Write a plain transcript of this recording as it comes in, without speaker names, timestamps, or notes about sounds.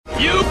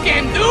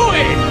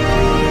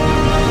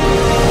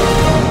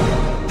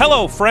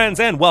Hello, friends,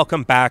 and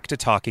welcome back to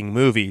Talking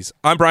Movies.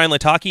 I'm Brian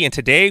Lataki, and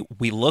today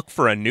we look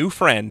for a new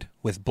friend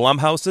with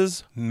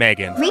Blumhouse's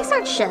Megan.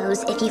 Research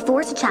shows if you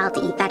force a child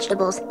to eat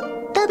vegetables,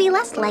 they'll be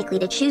less likely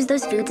to choose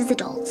those foods as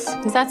adults.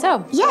 Is that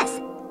so?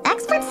 Yes.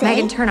 Experts say...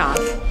 Megan, turn off.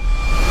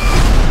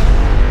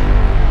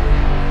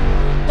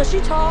 Does she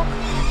talk?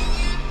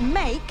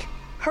 Make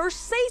her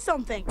say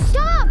something.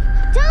 Stop!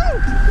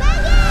 Don't!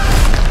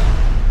 Megan!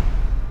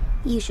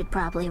 You should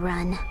probably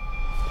run.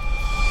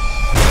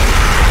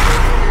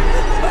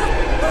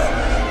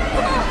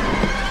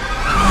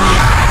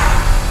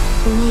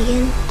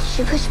 Megan,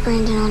 should push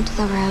Brandon onto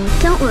the road.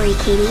 Don't worry,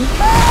 Katie.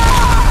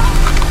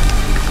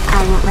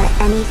 I won't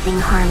let anything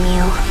harm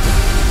you.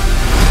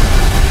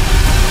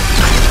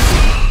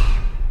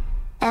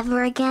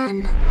 Ever again.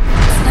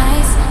 It's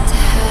nice to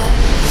have a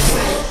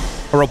friend.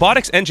 A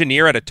robotics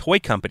engineer at a toy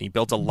company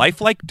builds a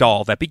lifelike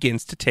doll that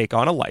begins to take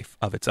on a life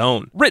of its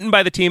own. Written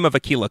by the team of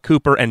Akilah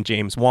Cooper and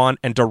James Wan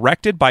and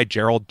directed by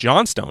Gerald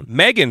Johnstone,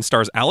 Megan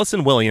stars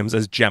Allison Williams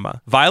as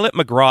Gemma, Violet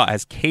McGraw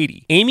as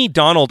Katie, Amy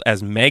Donald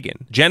as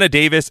Megan, Jenna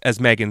Davis as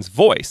Megan's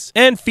voice,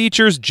 and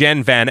features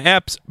Jen Van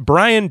Epps,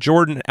 Brian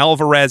Jordan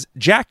Alvarez,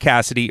 Jack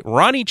Cassidy,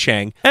 Ronnie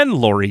Chang, and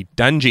Lori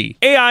Dungy.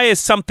 AI is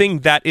something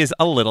that is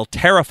a little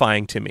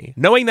terrifying to me.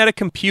 Knowing that a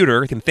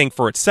computer can think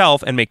for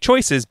itself and make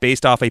choices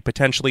based off a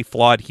potentially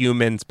flawed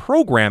human's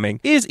programming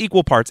is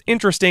equal parts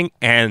interesting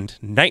and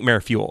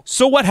nightmare fuel.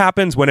 So what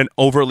happens when an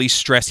overly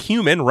stressed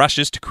human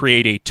rushes to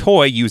create a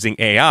toy using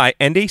AI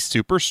and a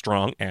super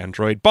strong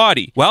android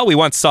body? Well, we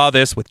once saw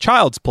this with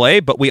Child's Play,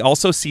 but we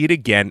also see it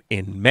again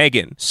in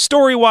Megan.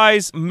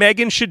 Story-wise,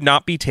 Megan should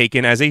not be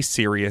taken as a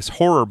serious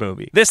horror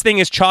movie. This thing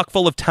is chock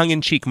full of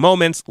tongue-in-cheek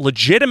moments,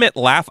 legitimate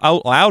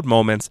laugh-out-loud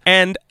moments,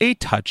 and a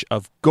touch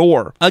of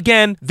gore.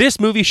 Again, this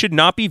movie should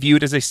not be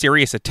viewed as a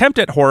serious attempt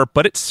at horror,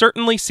 but it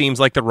certainly seems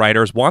like the writers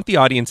want the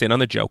audience in on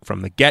the joke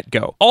from the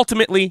get-go.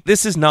 Ultimately,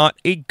 this is not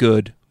a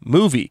good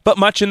movie. But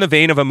much in the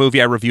vein of a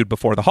movie I reviewed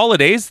before the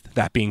holidays,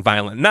 that being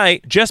Violent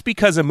Night, just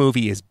because a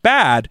movie is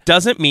bad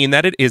doesn't mean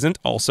that it isn't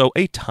also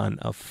a ton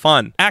of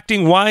fun.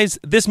 Acting-wise,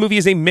 this movie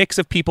is a mix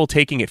of people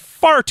taking it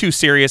far too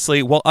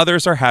seriously while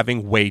others are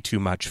having way too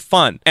much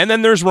fun. And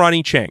then there's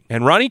Ronnie Chang.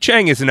 And Ronnie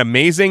Chang is an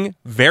amazing,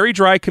 very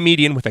dry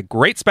comedian with a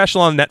great special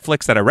on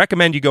Netflix that I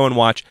recommend you go and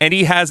watch, and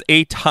he has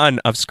a ton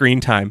of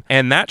screen time.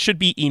 And that should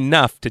be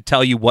enough to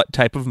tell you what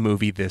type of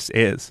movie this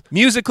is.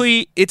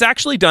 Musically, it's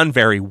actually done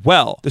very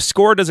well. The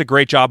score does a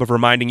great job of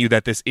reminding you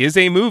that this is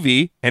a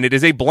movie, and it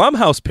is a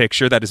Blumhouse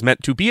picture that is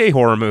meant to be a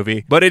horror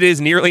movie, but it is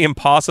nearly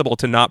impossible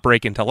to not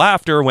break into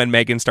laughter when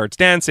Megan starts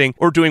dancing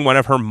or doing one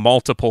of her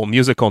multiple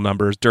musical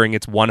numbers during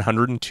its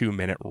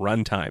 102-minute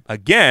runtime.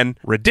 Again,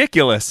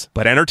 ridiculous,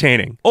 but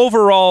entertaining.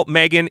 Overall,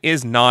 Megan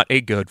is not a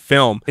good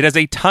film. It has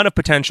a ton of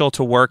potential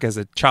to work as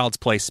a Child's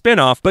Play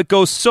spin-off, but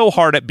goes so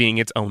hard at being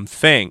its own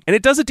thing. And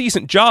it does a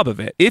decent job of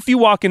it. If you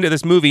walk into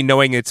this movie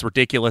knowing it's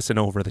ridiculous and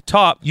over the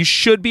top, you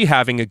should be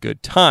having a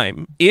good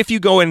time. If you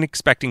go in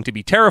expecting to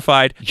be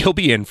terrified, you'll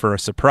be in for a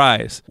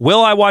surprise.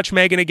 Will I watch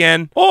Megan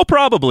again? Oh,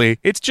 probably.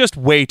 It's just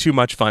way too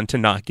much fun to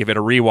not give it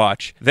a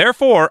rewatch.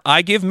 Therefore,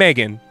 I give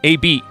Megan a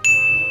B.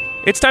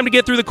 It's time to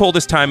get through the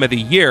coldest time of the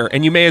year,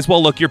 and you may as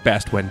well look your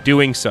best when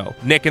doing so.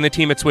 Nick and the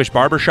team at Swish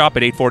Barbershop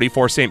at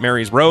 844 St.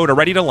 Mary's Road are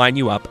ready to line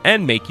you up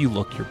and make you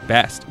look your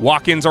best.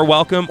 Walk-ins are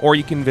welcome, or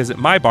you can visit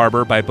my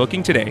barber by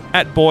booking today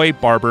at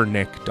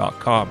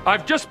boybarbernick.com.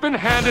 I've just been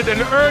handed an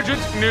urgent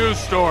news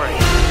story.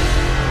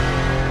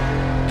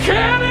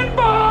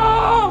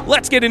 Cannonball!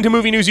 Let's get into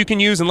movie news you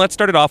can use, and let's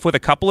start it off with a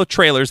couple of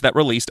trailers that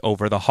released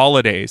over the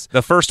holidays.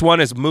 The first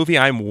one is a movie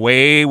I'm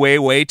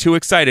way too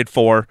excited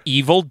for,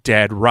 Evil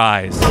Dead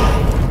Rise.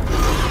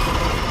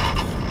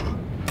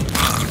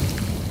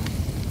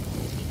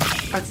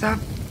 What's up,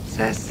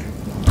 sis?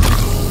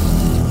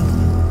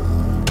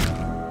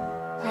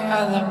 I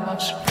had the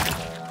most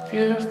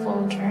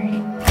beautiful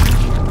dream.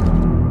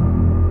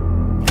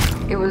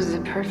 It was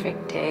the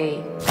perfect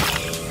day.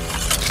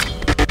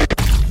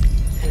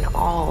 And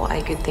all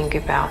I could think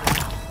about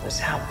was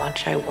how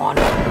much I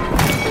wanted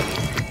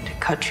to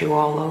cut you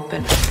all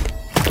open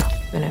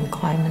and then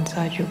climb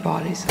inside your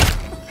bodies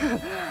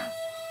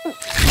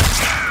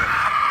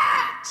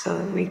so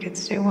that we could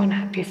stay one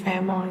happy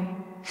family.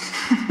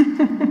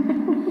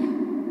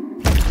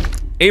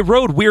 A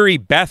road-weary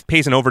Beth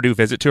pays an overdue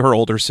visit to her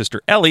older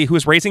sister Ellie, who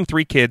is raising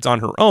 3 kids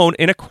on her own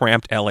in a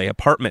cramped LA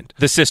apartment.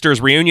 The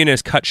sisters' reunion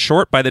is cut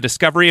short by the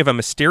discovery of a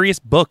mysterious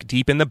book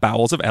deep in the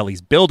bowels of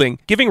Ellie's building,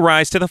 giving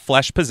rise to the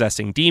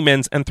flesh-possessing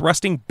demons and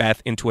thrusting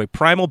Beth into a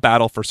primal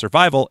battle for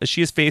survival as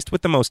she is faced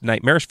with the most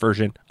nightmarish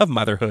version of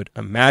motherhood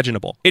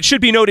imaginable. It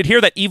should be noted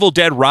here that Evil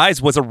Dead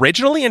Rise was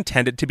originally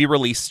intended to be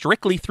released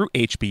strictly through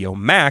HBO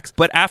Max,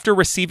 but after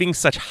receiving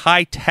such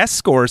high test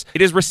scores,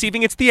 it is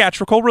receiving its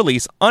theatrical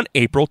release on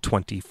April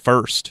 21st.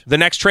 The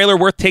next trailer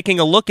worth taking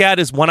a look at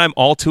is one I'm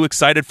all too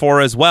excited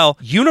for as well,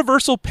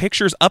 Universal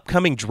Pictures'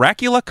 upcoming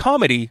Dracula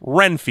comedy,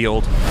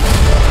 Renfield.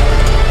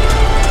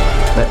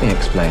 Let me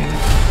explain.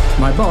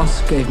 My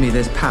boss gave me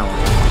this power.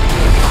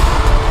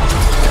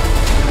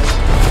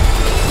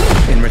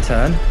 In return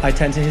turn, I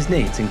tend to his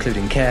needs,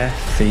 including care,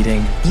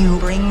 feeding. You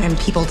bring him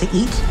people to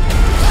eat?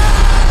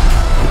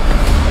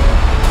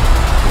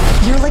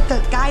 You're like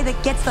the guy that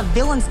gets the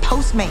villain's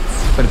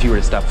Postmates. But if you were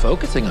to stop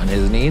focusing on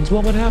his needs,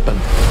 what would happen?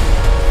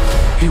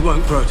 He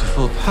won't grow to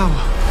full power.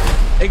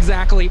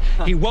 Exactly.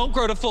 He won't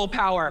grow to full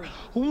power.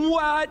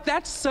 What?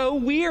 That's so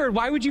weird.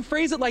 Why would you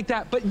phrase it like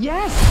that? But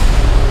yes.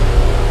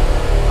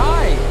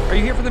 Hi. Are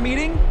you here for the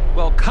meeting?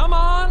 Well, come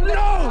on.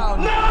 No!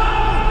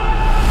 No!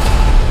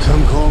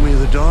 Some call me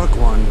the Dark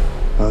One.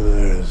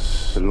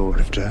 Others, the Lord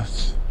of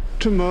Death.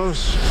 To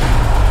most,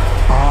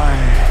 I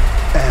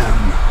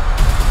am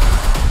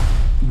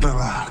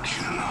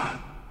Dracula.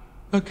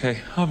 Okay,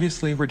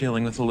 obviously we're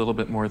dealing with a little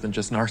bit more than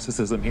just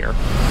narcissism here.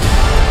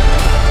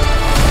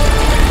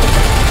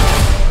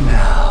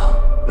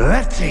 Now,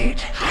 let's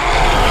eat.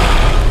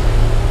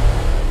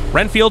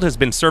 Renfield has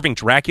been serving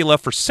Dracula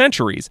for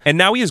centuries, and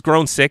now he has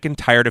grown sick and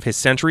tired of his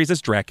centuries as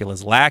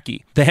Dracula's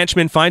lackey. The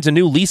henchman finds a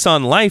new lease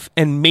on life,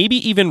 and maybe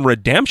even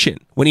redemption,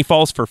 when he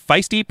falls for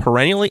feisty,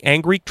 perennially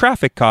angry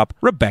traffic cop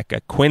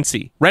Rebecca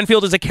Quincy.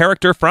 Renfield is a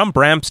character from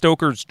Bram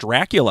Stoker's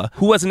Dracula,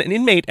 who was an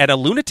inmate at a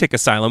lunatic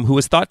asylum who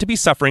was thought to be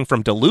suffering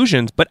from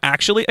delusions, but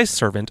actually a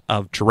servant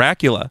of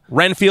Dracula.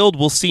 Renfield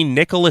will see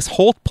Nicholas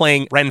Hoult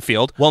playing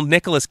Renfield, while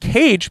Nicolas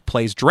Cage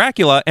plays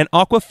Dracula, and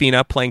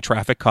Awkwafina playing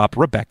traffic cop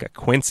Rebecca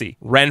Quincy.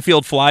 Renfield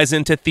flies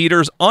into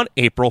theaters on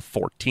April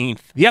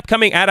 14th. The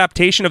upcoming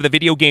adaptation of the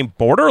video game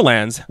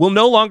Borderlands will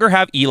no longer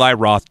have Eli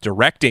Roth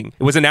directing.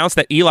 It was announced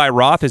that Eli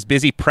Roth is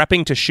busy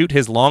prepping to shoot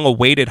his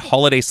long-awaited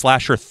holiday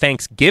slasher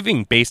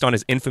Thanksgiving based on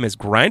his infamous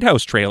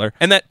Grindhouse trailer,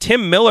 and that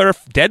Tim Miller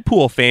of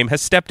Deadpool fame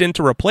has stepped in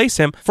to replace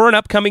him for an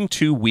upcoming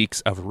 2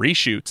 weeks of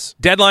reshoots.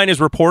 Deadline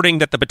is reporting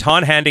that the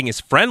baton handing is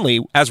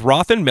friendly, as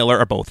Roth and Miller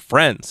are both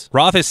friends.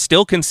 Roth is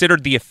still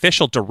considered the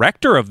official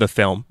director of the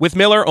film, with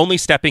Miller only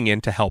stepping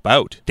in to help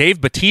out. Dave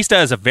Bautista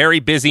is a very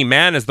busy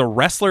man, as the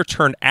wrestler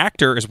turned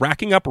actor is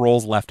racking up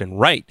roles left and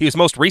right. He was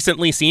most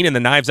recently seen in the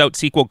Knives Out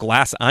sequel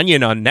Glass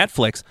Onion on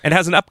Netflix, and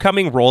has an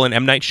upcoming role in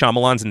M. Night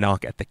Shyamalan's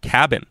Knock at the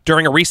Cabin.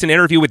 During a recent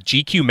interview with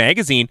GQ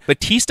magazine,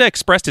 Bautista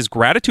expressed his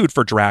gratitude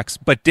for Drax,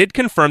 but did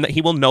confirm that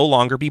he will no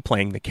longer be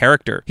playing the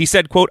character. He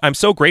said, quote, "I'm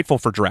so grateful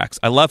for Drax.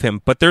 I love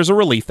him, but there's a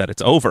relief that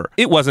it's over.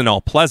 It wasn't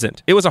all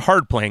pleasant. It was a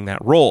hard playing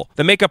that role.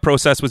 The makeup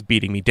process was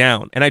beating me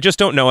down, and I just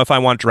don't know if I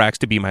want Drax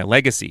to be my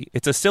legacy.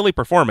 It's a silly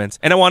performance,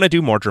 and I want to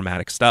do more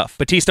dramatic stuff."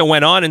 Bautista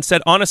went on and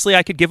said, "Honestly,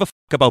 I could give a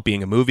about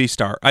being a movie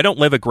star. I don't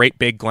live a great,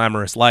 big,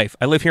 glamorous life.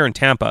 I live here in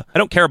Tampa. I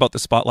don't care about the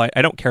spotlight.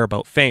 I don't care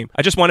about fame.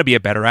 I just want to be a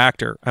better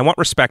actor. I want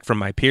respect from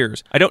my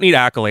peers. I don't need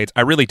accolades.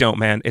 I really don't,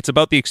 man. It's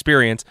about the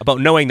experience, about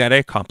knowing that I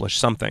accomplished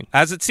something."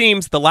 As it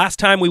seems, the last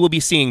time we will be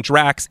seeing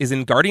Drax is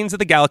in Guardians of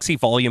the Galaxy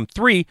Volume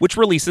 3, which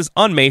releases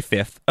on May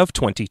 5th of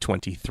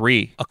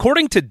 2023.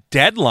 According to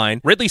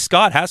Deadline, Ridley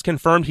Scott has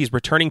confirmed he's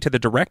returning to the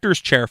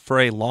director's chair for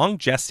a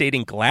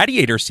long-gestating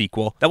Gladiator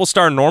sequel that will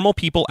star normal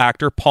people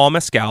actor Paul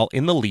Mescal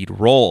in the lead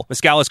role.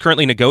 Mescal is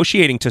currently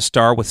negotiating to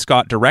star, with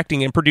Scott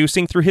directing and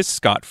producing through his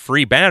Scott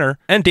Free banner,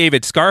 and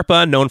David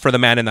Scarpa, known for The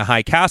Man in the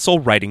High Castle,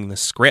 writing the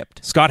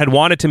script. Scott had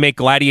wanted to make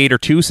Gladiator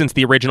 2 since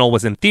the original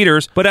was in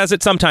theaters, but as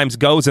it sometimes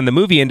goes in the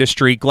movie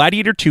industry,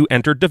 Gladiator 2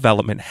 entered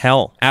development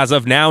hell. As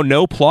of now,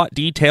 no plot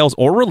details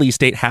or release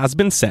date has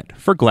been set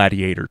for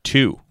Gladiator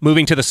 2.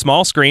 Moving to the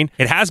small screen,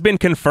 it has been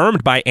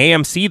confirmed by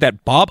AMC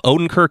that Bob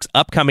Odenkirk's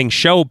upcoming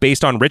show,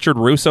 based on Richard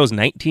Russo's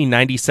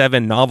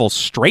 1997 novel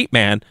Straight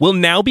Man, will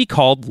now be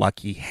called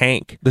Lucky Hank.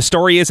 The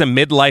story is a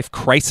midlife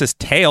crisis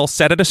tale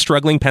set at a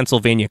struggling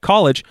Pennsylvania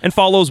college, and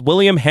follows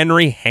William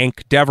Henry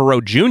Hank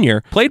Devereaux Jr.,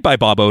 played by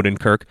Bob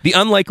Odenkirk, the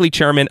unlikely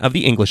chairman of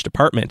the English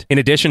department. In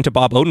addition to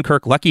Bob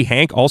Odenkirk, Lucky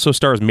Hank also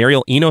stars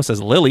Muriel Enos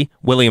as Lily,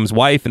 William's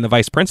wife and the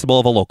vice principal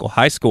of a local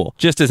high school.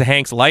 Just as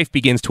Hank's life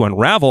begins to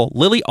unravel,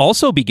 Lily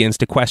also begins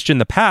to question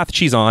the path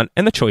she's on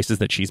and the choices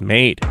that she's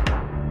made.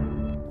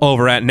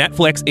 Over at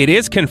Netflix, it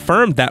is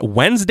confirmed that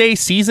Wednesday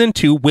Season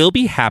 2 will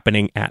be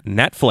happening at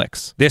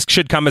Netflix. This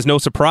should come as no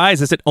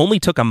surprise, as it only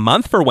took a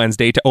month for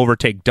Wednesday to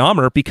overtake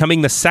Dahmer,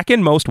 becoming the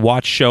second most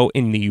watched show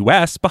in the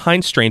US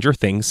behind Stranger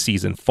Things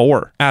Season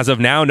 4. As of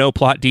now, no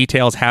plot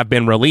details have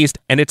been released,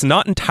 and it's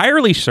not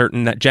entirely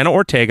certain that Jenna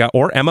Ortega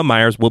or Emma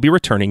Myers will be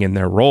returning in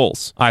their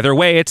roles. Either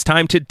way, it's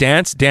time to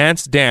dance,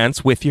 dance,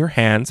 dance with your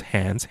hands,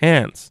 hands,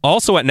 hands.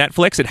 Also at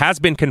Netflix, it has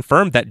been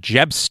confirmed that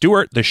Jeb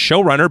Stewart, the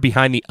showrunner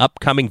behind the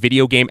upcoming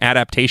video game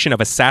adaptation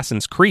of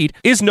Assassin's Creed,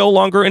 is no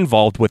longer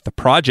involved with the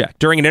project.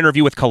 During an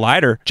interview with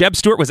Collider, Jeb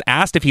Stewart was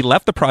asked if he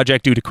left the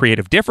project due to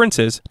creative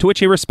differences, to which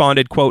he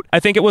responded, quote, "I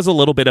think it was a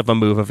little bit of a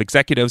move of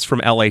executives from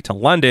LA to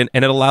London,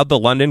 and it allowed the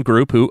London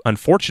group, who,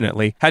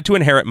 unfortunately, had to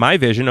inherit my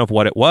vision of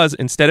what it was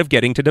instead of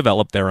getting to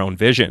develop their own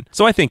vision.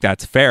 So I think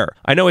that's fair.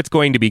 I know it's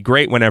going to be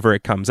great whenever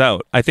it comes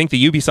out. I think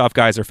the Ubisoft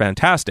guys are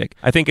fantastic.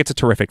 I think it's a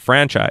terrific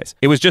franchise.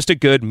 It was just a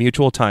good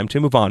mutual time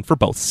to move on for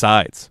both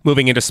sides."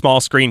 Moving into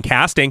small screen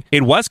casting,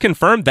 it was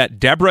confirmed confirmed that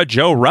Deborah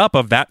Jo Rupp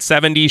of That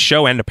 70s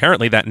Show and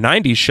apparently That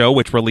 90s Show,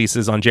 which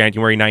releases on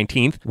January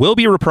 19th, will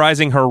be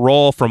reprising her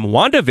role from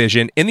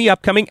WandaVision in the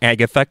upcoming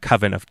Agatha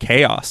Coven of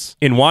Chaos.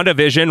 In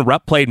WandaVision,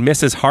 Rupp played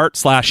Mrs. Hart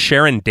 /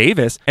 Sharon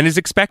Davis and is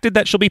expected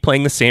that she'll be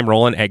playing the same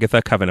role in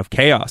Agatha Coven of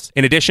Chaos.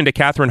 In addition to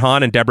Kathryn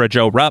Hahn and Deborah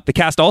Jo Rupp, the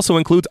cast also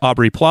includes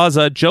Aubrey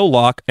Plaza, Joe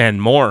Locke,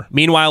 and more.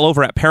 Meanwhile,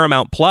 over at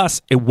Paramount Plus,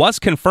 it was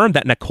confirmed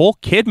that Nicole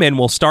Kidman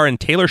will star in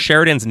Taylor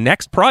Sheridan's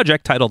next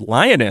project titled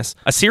Lioness,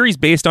 a series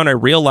based on a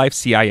real-life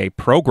CIA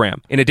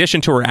program. In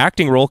addition to her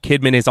acting role,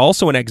 Kidman is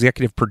also an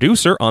executive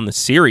producer on the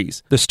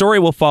series. The story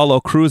will follow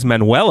Cruz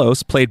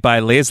Manuelos, played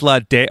by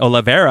Lesla de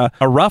Oliveira,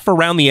 a rough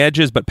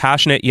around-the-edges but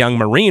passionate young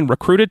Marine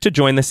recruited to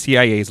join the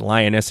CIA's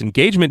Lioness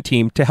engagement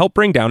team to help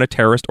bring down a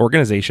terrorist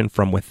organization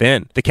from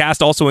within. The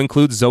cast also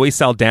includes Zoe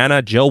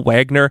Saldana, Jill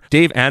Wagner,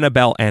 Dave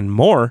Annabelle, and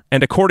more.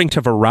 And according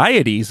to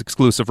Variety's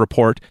exclusive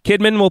report,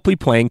 Kidman will be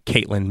playing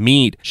Caitlin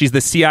Meade. She's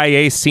the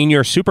CIA's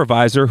senior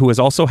supervisor who has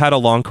also had a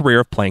long career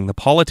of playing the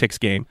politics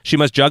game. She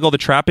must juggle the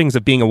trappings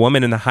of being a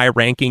woman in the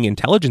high-ranking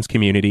intelligence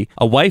community,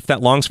 a wife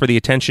that longs for the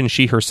attention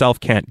she herself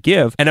can't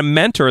give, and a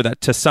mentor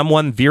that to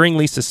someone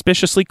veeringly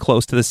suspiciously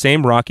close to the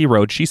same rocky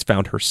road she's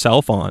found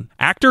herself on.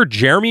 Actor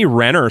Jeremy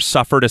Renner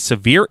suffered a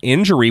severe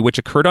injury which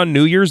occurred on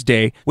New Year's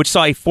Day, which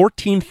saw a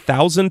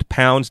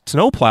 14,000-pound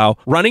snowplow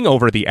running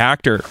over the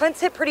actor.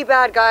 Clint's hit pretty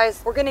bad,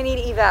 guys. We're gonna need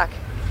evac.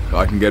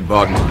 I can get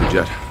Barton to the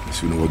jet. The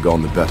sooner we're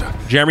gone, the better.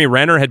 Jeremy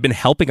Renner had been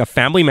helping a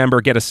family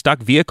member get a stuck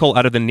vehicle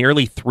out of the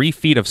nearly 3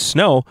 feet of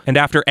snow, and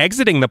after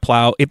exiting the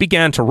plow, it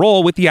began to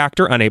roll with the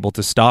actor unable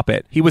to stop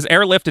it. He was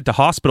airlifted to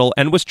hospital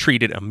and was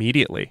treated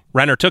immediately.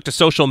 Renner took to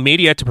social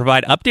media to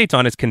provide updates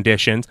on his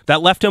conditions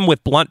that left him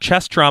with blunt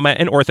chest trauma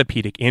and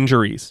orthopedic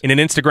injuries. In an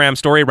Instagram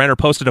story, Renner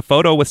posted a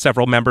photo with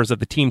several members of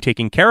the team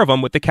taking care of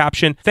him with the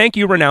caption, "Thank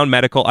you, renowned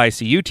medical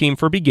ICU team,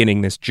 for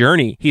beginning this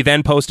journey." He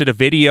then posted a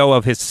video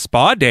of his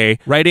spa day,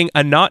 writing,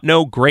 "A not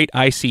no great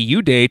ICU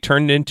day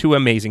turned into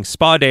amazing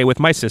spa day with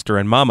my sister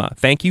and mama.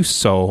 Thank you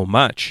so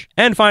much."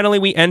 And finally,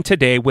 we end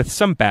today with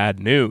some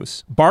bad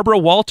news. Barbara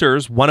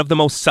Walters, one of the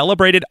most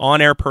celebrated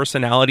on-air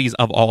personalities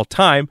of all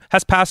time,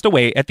 has passed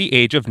away at the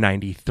age of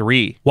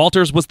 93.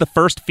 Walters was the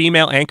first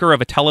female anchor of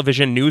a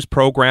television news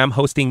program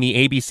hosting the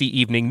ABC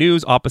Evening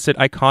News opposite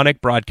iconic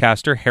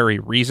broadcaster Harry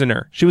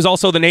Reasoner. She was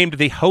also named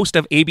the host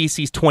of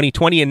ABC's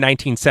 2020 in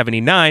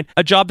 1979,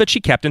 a job that she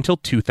kept until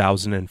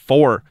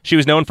 2004. She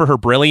was known for her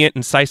brilliant,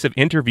 incisive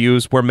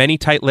interviews where many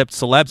tight-lipped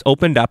celebs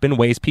opened up in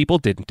ways people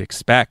didn't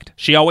expect.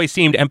 She always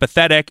seemed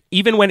empathetic,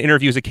 even when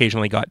interviews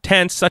occasionally got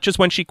tense, such as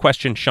when she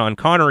questioned Sean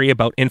Connery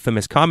about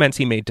infamous comments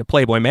he made to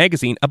Playboy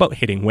magazine about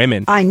hitting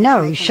women. I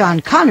know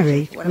Sean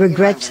Connery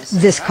regrets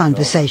this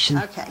conversation.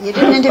 Okay, you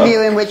did an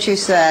interview in which you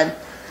said,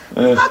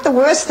 not the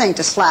worst thing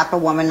to slap a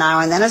woman now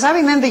and then. As I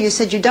remember, you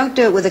said you don't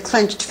do it with a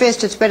clenched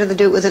fist, it's better to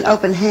do it with an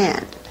open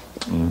hand.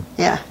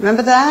 Yeah,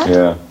 remember that?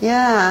 Yeah.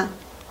 Yeah.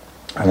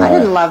 And I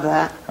didn't love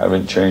that. I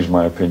haven't changed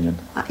my opinion.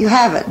 You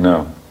haven't?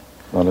 No,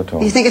 not at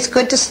all. You think it's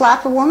good to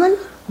slap a woman?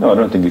 No, I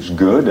don't think it's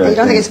good. You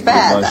don't think it's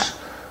bad?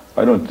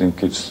 I don't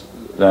think it's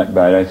that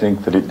bad. I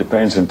think that it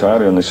depends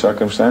entirely on the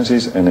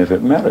circumstances and if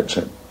it merits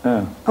it.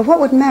 Yeah. What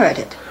would merit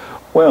it?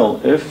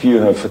 Well, if you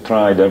have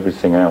tried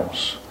everything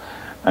else,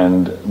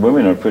 and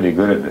women are pretty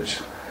good at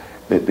this,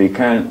 that they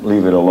can't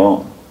leave it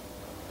alone.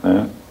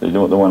 They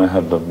want to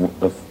have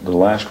the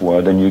last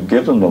word, and you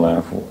give them the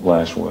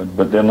last word,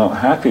 but they're not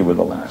happy with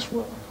the last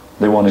word.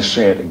 They want to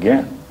say it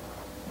again,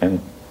 and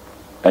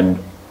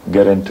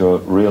get into a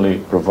really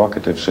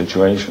provocative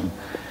situation.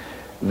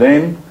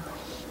 Then,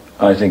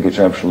 I think it's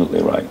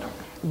absolutely right.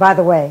 By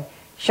the way,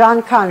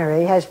 Sean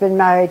Connery has been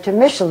married to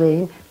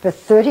Micheline for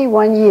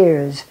 31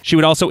 years. She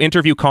would also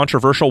interview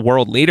controversial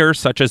world leaders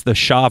such as the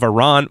Shah of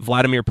Iran,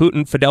 Vladimir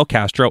Putin, Fidel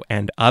Castro,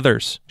 and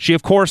others. She,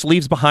 of course,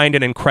 leaves behind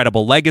an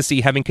incredible legacy,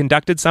 having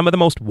conducted some of the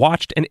most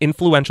watched and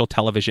influential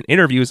television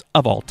interviews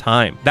of all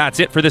time. That's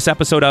it for this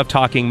episode of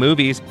Talking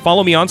Movies.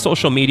 Follow me on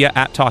social media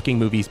at Talking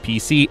Movies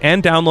PC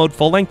and download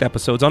full-length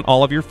episodes on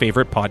all of your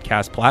favorite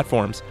podcast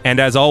platforms. And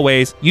as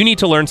always, you need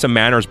to learn some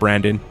manners,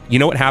 Brandon. You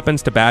know what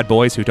happens to bad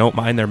boys who don't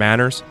mind their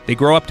manners? They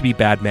grow up to be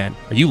bad men.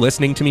 Are you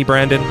listening to me,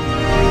 Brandon?